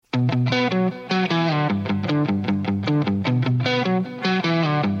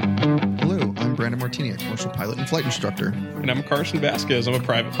flight instructor. And I'm Carson Vasquez. I'm a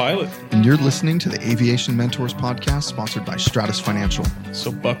private pilot. And you're listening to the Aviation Mentors podcast, sponsored by Stratus Financial.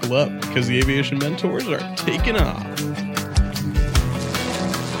 So buckle up, because the Aviation Mentors are taking off.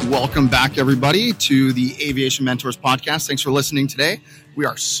 Welcome back, everybody, to the Aviation Mentors podcast. Thanks for listening today. We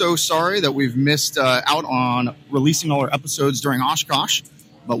are so sorry that we've missed out on releasing all our episodes during Oshkosh,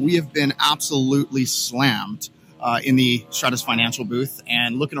 but we have been absolutely slammed in the Stratus Financial booth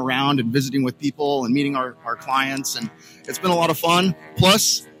and looking around and visiting with people and meeting our clients. And it's been a lot of fun.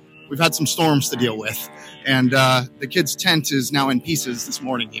 Plus, we've had some storms to deal with. And the kids' tent is now in pieces this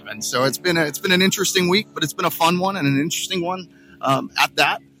morning even. So it's been an interesting week, but it's been a fun one and an interesting one at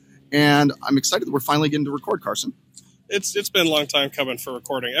that. And I'm excited that we're finally getting to record, Carson. It's been a long time coming for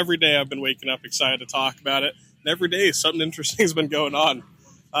recording. Every day I've been waking up excited to talk about it. And every day something interesting has been going on.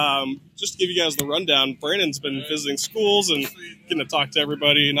 Just to give you guys the rundown, Brandon's been visiting schools and getting to talk to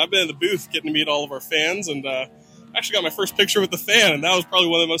everybody. And I've been in the booth getting to meet all of our fans. And actually got my first picture with the fan. And that was probably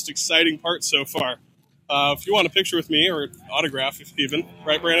one of the most exciting parts so far. If you want a picture with me or autograph even,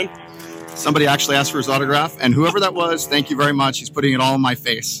 right, Brandon? Somebody actually asked for his autograph. And whoever that was, thank you very much. He's putting it all in my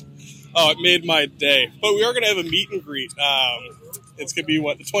face. Oh, it made my day. But we are going to have a meet and greet. It's going to be,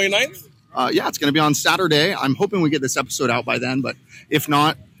 the 29th? Yeah, it's going to be on Saturday. I'm hoping we get this episode out by then. But if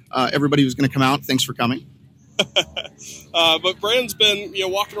not, everybody who's going to come out, thanks for coming. But Brandon's been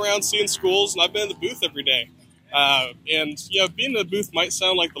walking around seeing schools, and I've been in the booth every day. And being in the booth might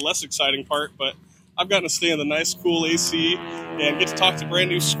sound like the less exciting part, but I've gotten to stay in the nice, cool AC and get to talk to brand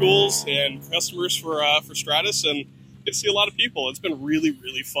new schools and customers for Stratus and get to see a lot of people. It's been really,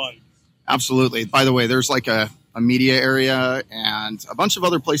 really fun. Absolutely. By the way, there's like a media area and a bunch of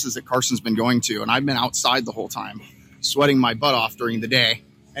other places that Carson's been going to, and I've been outside the whole time, sweating my butt off during the day.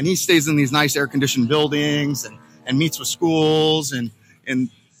 And he stays in these nice air-conditioned buildings and meets with schools and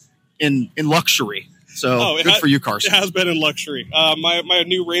in luxury. So good for you, Carson. It has been in luxury. My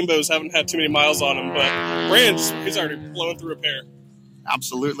new Rainbows haven't had too many miles on them, but Brand's, he's already blowing through a pair.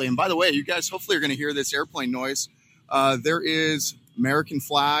 Absolutely. And by the way, you guys hopefully are going to hear this airplane noise. There is American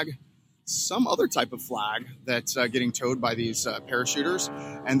flag, some other type of flag that's getting towed by these parachuters.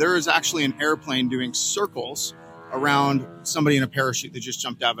 And there is actually an airplane doing circles around somebody in a parachute that just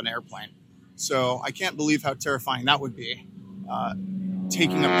jumped out of an airplane. So I can't believe how terrifying that would be.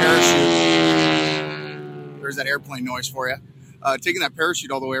 Taking a parachute. There's that airplane noise for you. Taking that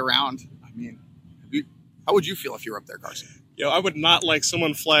parachute all the way around. I mean, how would you feel if you were up there, Carson? I would not like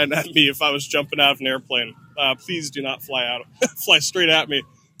someone flying at me if I was jumping out of an airplane. Please do not fly straight at me.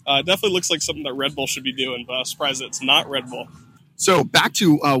 Definitely looks like something that Red Bull should be doing, but I'm surprised that it's not Red Bull. So back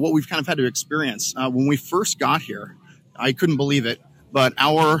to what we've kind of had to experience. When we first got here, I couldn't believe it, but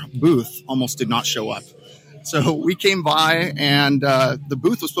our booth almost did not show up. So we came by, and the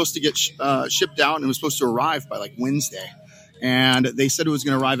booth was supposed to get shipped out, and it was supposed to arrive by like Wednesday. And they said it was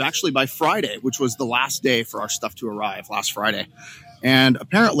going to arrive actually by Friday, which was the last day for our stuff to arrive, last Friday. And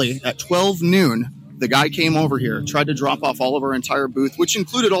apparently at 12 noon, the guy came over here, tried to drop off all of our entire booth, which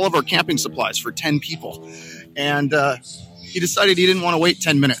included all of our camping supplies for 10 people. And he decided he didn't want to wait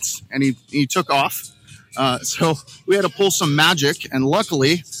 10 minutes, and he took off. So we had to pull some magic, and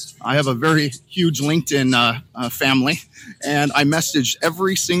luckily I have a very huge LinkedIn family, and I messaged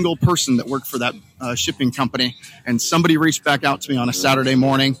every single person that worked for that shipping company, and somebody reached back out to me on a Saturday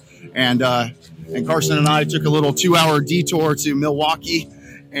morning, and Carson and I took a little 2-hour detour to Milwaukee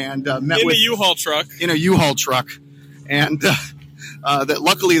and met with a U-Haul truck. In a U-Haul truck, and that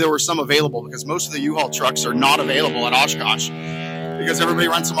luckily there were some available, because most of the U-Haul trucks are not available at Oshkosh because everybody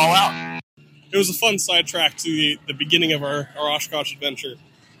rents them all out. It was a fun sidetrack to the beginning of our Oshkosh adventure.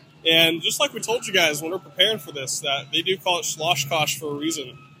 And just like we told you guys when we're preparing for this, that they do call it Schloshkosh for a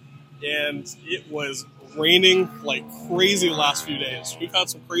reason. And it was raining like crazy the last few days. We've had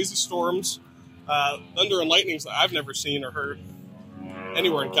some crazy storms, thunder and lightnings that I've never seen or heard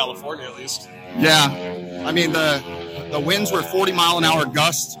anywhere in California, at least. Yeah. I mean, the winds were 40-mile-an-hour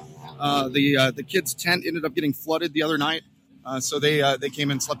gusts. The kids' tent ended up getting flooded the other night. So they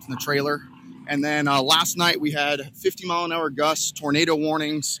came and slept in the trailer. And then last night we had 50-mile-an-hour gusts, tornado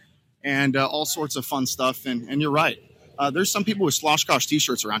warnings, and all sorts of fun stuff. And you're right. There's some people with Schloshkosh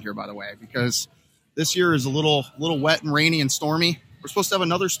T-shirts around here, by the way, because this year is a little wet and rainy and stormy. We're supposed to have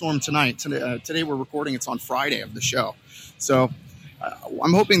another storm tonight. Today we're recording. It's on Friday of the show. So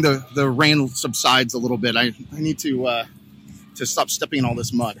I'm hoping the rain subsides a little bit. I need to stop stepping in all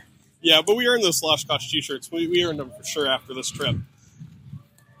this mud. Yeah, but we earned those Oshkosh T-shirts. We earned them for sure after this trip.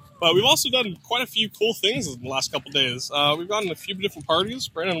 But we've also done quite a few cool things in the last couple of days. We've gone to a few different parties.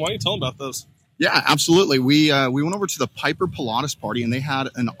 Brandon, why don't you tell them about those? Yeah, absolutely. We went over to the Piper Pilatus party, and they had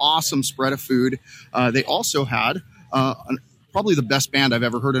an awesome spread of food. They also had probably the best band I've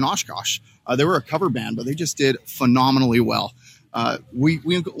ever heard in Oshkosh. They were a cover band, but they just did phenomenally well. We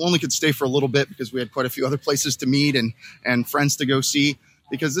only could stay for a little bit because we had quite a few other places to meet and friends to go see,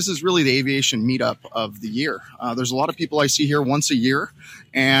 because this is really the aviation meetup of the year. There's a lot of people I see here once a year,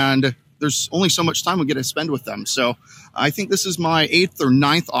 and there's only so much time we get to spend with them. So I think this is my 8th or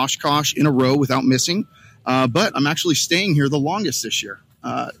 9th Oshkosh in a row without missing, but I'm actually staying here the longest this year.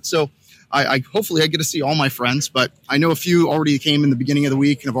 So I hopefully I get to see all my friends, but I know a few already came in the beginning of the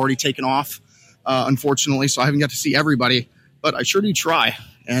week and have already taken off, unfortunately, so I haven't got to see everybody, but I sure do try.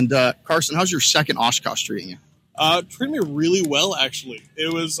 And Carson, how's your second Oshkosh treating you? Treated me really well, actually.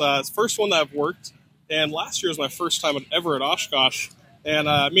 It was the first one that I've worked, and last year was my first time ever at Oshkosh. And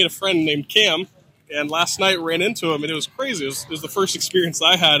I made a friend named Cam, and last night ran into him, and it was crazy. It was the first experience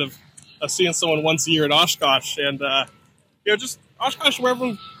I had of seeing someone once a year at Oshkosh, and just Oshkosh where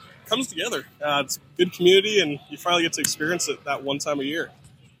everyone comes together. It's a good community, and you finally get to experience it that one time a year.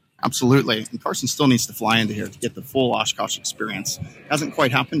 Absolutely. And Carson still needs to fly into here to get the full Oshkosh experience. Hasn't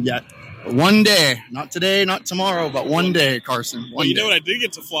quite happened yet. But one day, not today, not tomorrow, but one day, Carson. Well, you know what? I did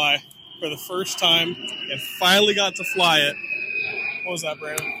get to fly for the first time and finally got to fly it. What was that,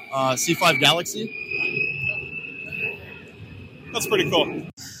 Brandon? C5 Galaxy. That's pretty cool.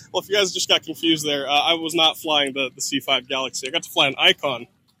 Well, if you guys just got confused there, I was not flying the C5 Galaxy. I got to fly an Icon.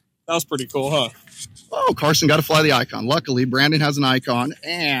 That was pretty cool, huh? Oh, Carson got to fly the Icon. Luckily, Brandon has an Icon,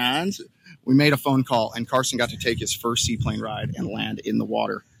 and we made a phone call, and Carson got to take his first seaplane ride and land in the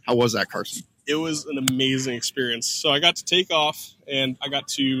water. How was that, Carson? It was an amazing experience. So I got to take off, and I got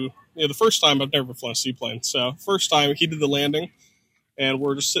to, the first time I've never flown a seaplane. So first time he did the landing, and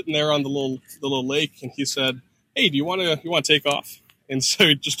we're just sitting there on the little lake, and he said, "Hey, do you want to take off?" And so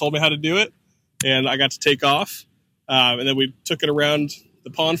he just told me how to do it, and I got to take off, and then we took it around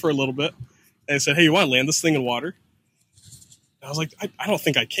the pond for a little bit, and I said, "Hey, you want to land this thing in water?" And I was like, I don't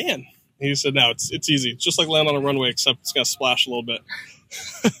think I can. And he said, "No, it's easy. It's just like land on a runway, except it's going to splash a little bit."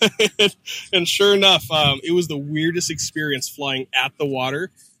 And sure enough, it was the weirdest experience flying at the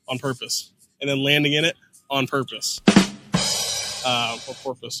water on purpose and then landing in it on purpose. Or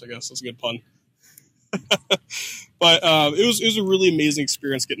porpoise, I guess. That's a good pun. But it was a really amazing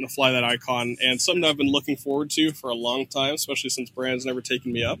experience getting to fly that Icon, and something I've been looking forward to for a long time, especially since Brandon's never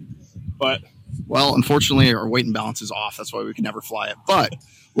taken me up. But well, unfortunately, our weight and balance is off. That's why we can never fly it. But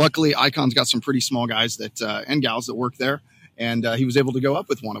luckily, Icon's got some pretty small guys and gals that work there, and he was able to go up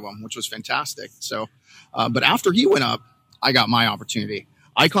with one of them, which was fantastic. So, but after he went up, I got my opportunity.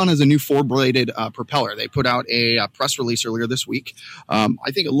 Icon has a new 4-bladed propeller. They put out a press release earlier this week.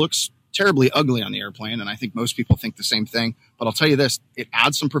 I think it looks terribly ugly on the airplane, and I think most people think the same thing. But I'll tell you this, it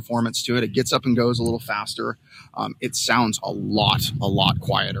adds some performance to it. It gets up and goes a little faster. It sounds a lot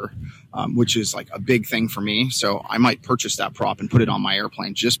quieter, which is like a big thing for me. So I might purchase that prop and put it on my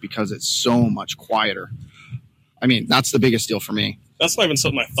airplane just because it's so much quieter. I mean, that's the biggest deal for me. That's not even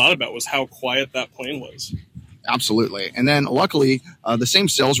something I thought about, was how quiet that plane was. Absolutely. And then luckily, the same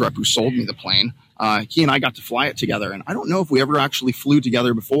sales rep who sold me the plane, he and I got to fly it together. And I don't know if we ever actually flew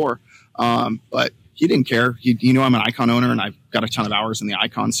together before, but he didn't care. He knew I'm an Icon owner, and I've got a ton of hours in the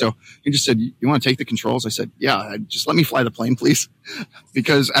Icon. So he just said, "You want to take the controls?" I said, "Yeah, just let me fly the plane, please."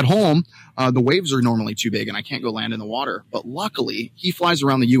 Because at home, the waves are normally too big and I can't go land in the water. But luckily, he flies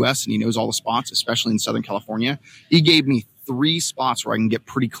around the U.S. and he knows all the spots, especially in Southern California. He gave me 3 spots where I can get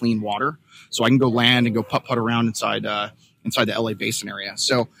pretty clean water, so I can go land and go putt around inside the LA Basin area.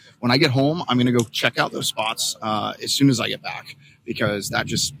 So when I get home, I'm going to go check out those spots as soon as I get back, because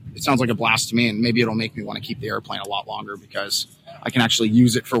it sounds like a blast to me, and maybe it'll make me want to keep the airplane a lot longer because I can actually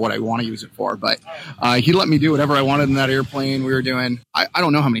use it for what I want to use it for. But he let me do whatever I wanted in that airplane. We were doing, I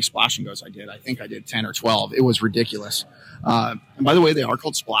don't know how many splash and goes I did. I think I did 10 or 12. It was ridiculous. And by the way, they are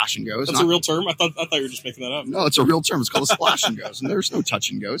called splash and goes. That's a real term? I thought you were just making that up. No, it's a real term. It's called a splash and goes, and there's no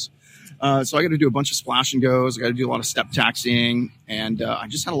touch and goes. So I got to do a bunch of splash and goes. I got to do a lot of step taxiing, and I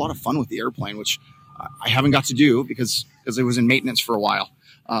just had a lot of fun with the airplane, which I haven't got to do because it was in maintenance for a while.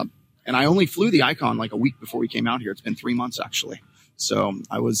 And I only flew the Icon like a week before we came out here. It's been 3 months actually. So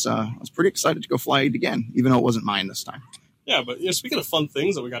I was pretty excited to go fly it again, even though it wasn't mine this time. Yeah, but speaking of fun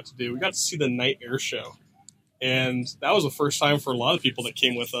things that we got to do, we got to see the night air show. And that was the first time for a lot of people that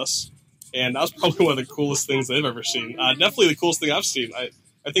came with us. And that was probably one of the coolest ththings they've ever seen. Definitely the coolest thing I've seen.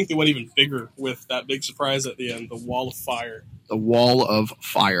 I think they went even bigger with that big surprise at the end, the wall of fire. The wall of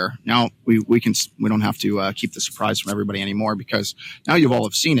fire. Now we don't have to keep the surprise from everybody anymore, because now you've all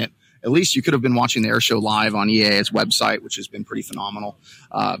have seen it. At least you could have been watching the air show live on EAA's website, which has been pretty phenomenal.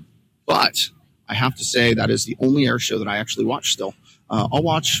 But I have to say that is the only air show that I actually watch still. I'll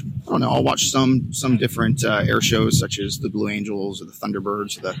watch some different air shows such as the Blue Angels or the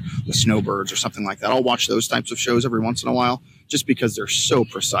Thunderbirds or the Snowbirds or something like that. I'll watch those types of shows every once in a while just because they're so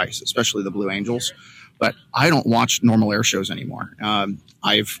precise, especially the Blue Angels. But I don't watch normal air shows anymore.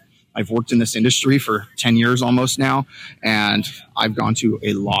 I've worked in this industry for 10 years almost now, and I've gone to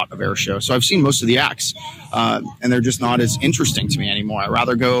a lot of air shows. So I've seen most of the acts, and they're just not as interesting to me anymore. I'd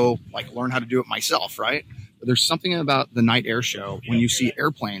rather go learn how to do it myself, right? But there's something about the night air show when you see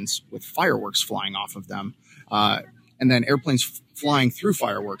airplanes with fireworks flying off of them, and then airplanes flying through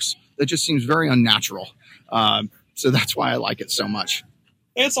fireworks. That just seems very unnatural. So that's why I like it so much.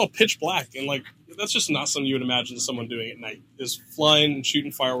 And it's all pitch black, and that's just not something you would imagine someone doing at night, is flying and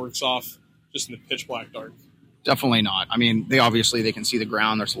shooting fireworks off just in the pitch black dark. Definitely not. I mean, they can see the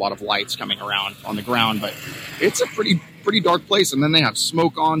ground. There's a lot of lights coming around on the ground, but it's a pretty dark place. And then they have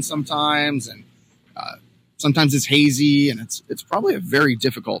smoke on sometimes, and sometimes it's hazy, and it's probably a very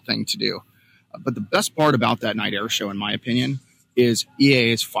difficult thing to do. But the best part about that night air show, in my opinion, is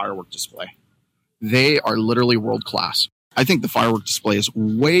EAA's firework display. They are literally world class. I think the firework display is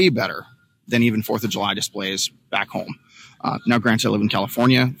way better than even 4th of July displays back home. Now, granted, I live in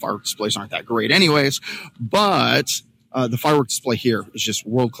California. Firework displays aren't that great anyways, but the firework display here is just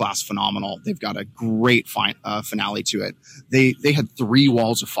world-class phenomenal. They've got a great finale to it. They had 3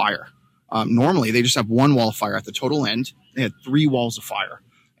 walls of fire. Normally, they just have 1 wall of fire at the total end. They had 3 walls of fire.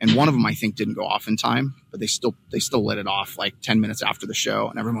 And one of them, I think, didn't go off in time, but they still lit it off 10 minutes after the show.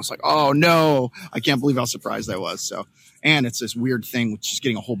 And everyone was like, oh, no, I can't believe how surprised I was. So, and it's this weird thing with just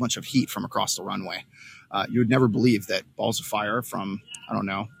getting a whole bunch of heat from across the runway. You would never believe that balls of fire from, I don't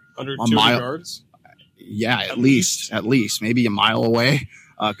know, 100 yards? Yeah, at least maybe a mile away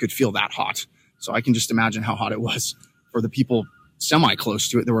could feel that hot. So I can just imagine how hot it was for the people semi-close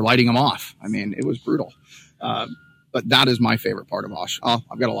to it that were lighting them off. I mean, it was brutal. But that is my favorite part of Oshkosh.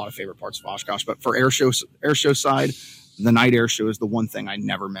 I've got a lot of favorite parts of Oshkosh, but for air show side, the night air show is the one thing I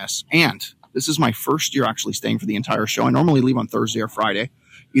never miss. And this is my first year actually staying for the entire show. I normally leave on Thursday or Friday,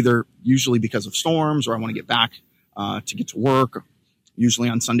 usually because of storms, or I want to get back to get to work, usually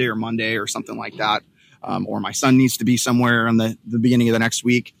on Sunday or Monday or something like that. Or my son needs to be somewhere in the beginning of the next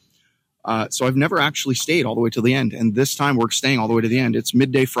week. So I've never actually stayed all the way to the end. And this time we're staying all the way to the end. It's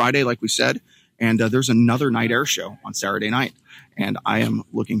midday Friday, like we said. And there's another night air show on Saturday night. And I am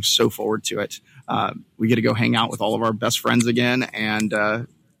looking so forward to it. We get to go hang out with all of our best friends again and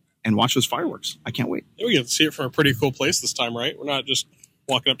watch those fireworks. I can't wait. Yeah, we get to see it from a pretty cool place this time, right? We're not just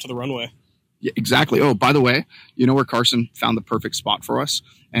walking up to the runway. Yeah, exactly. Oh, by the way, you know where Carson found the perfect spot for us?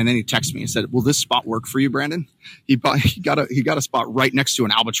 And then he texted me and said, will this spot work for you, Brandon? He got a spot right next to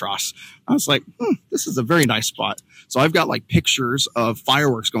an albatross. I was like, this is a very nice spot. So I've got pictures of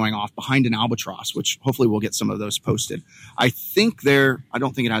fireworks going off behind an albatross, which hopefully we'll get some of those posted. I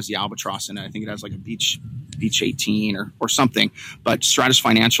don't think it has the albatross in it. I think it has a Beach 18 or something. But Stratus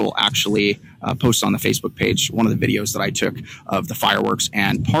Financial actually posted on the Facebook page one of the videos that I took of the fireworks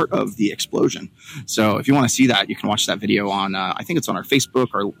and part of the explosion. So if you want to see that, you can watch that video on, I think it's on our Facebook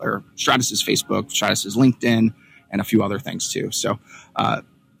or Stratus's Facebook, Stratus's LinkedIn, and a few other things too. So, and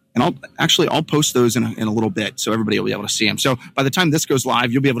I'll post those in a little bit so everybody will be able to see them. So by the time this goes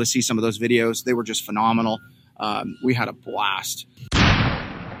live, you'll be able to see some of those videos. They were just phenomenal. We had a blast.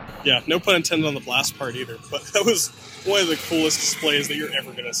 Yeah, no pun intended on the blast part either, but that was one of the coolest displays that you're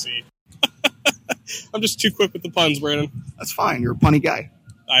ever going to see. I'm just too quick with the puns, Brandon. That's fine. You're a punny guy.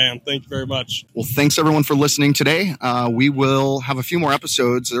 I am. Thank you very much. Well, thanks everyone for listening today. We will have a few more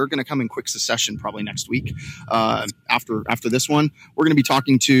episodes. They're going to come in quick succession probably next week. After this one, we're going to be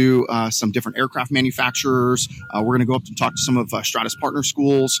talking to some different aircraft manufacturers. We're going to go up and talk to some of Stratus partner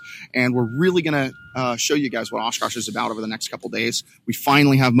schools, and we're really going to show you guys what Oshkosh is about over the next couple days. We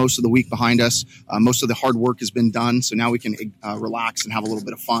finally have most of the week behind us. Most of the hard work has been done, so now we can relax and have a little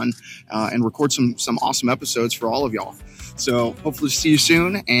bit of fun and record some awesome episodes for all of y'all. So hopefully see you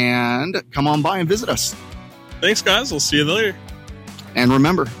soon, and come on by and visit us. Thanks, guys. We'll see you later. And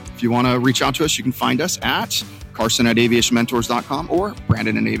remember, if you want to reach out to us, you can find us at Carson@aviationmentors.com or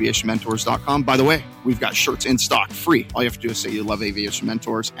Brandon@aviationmentors.com. By the way, we've got shirts in stock, free. All you have to do is say you love Aviation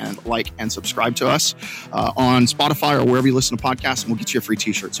Mentors and like and subscribe to us on Spotify or wherever you listen to podcasts, and we'll get you a free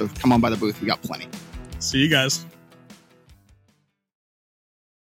t-shirt. So come on by the booth. We got plenty. See you guys.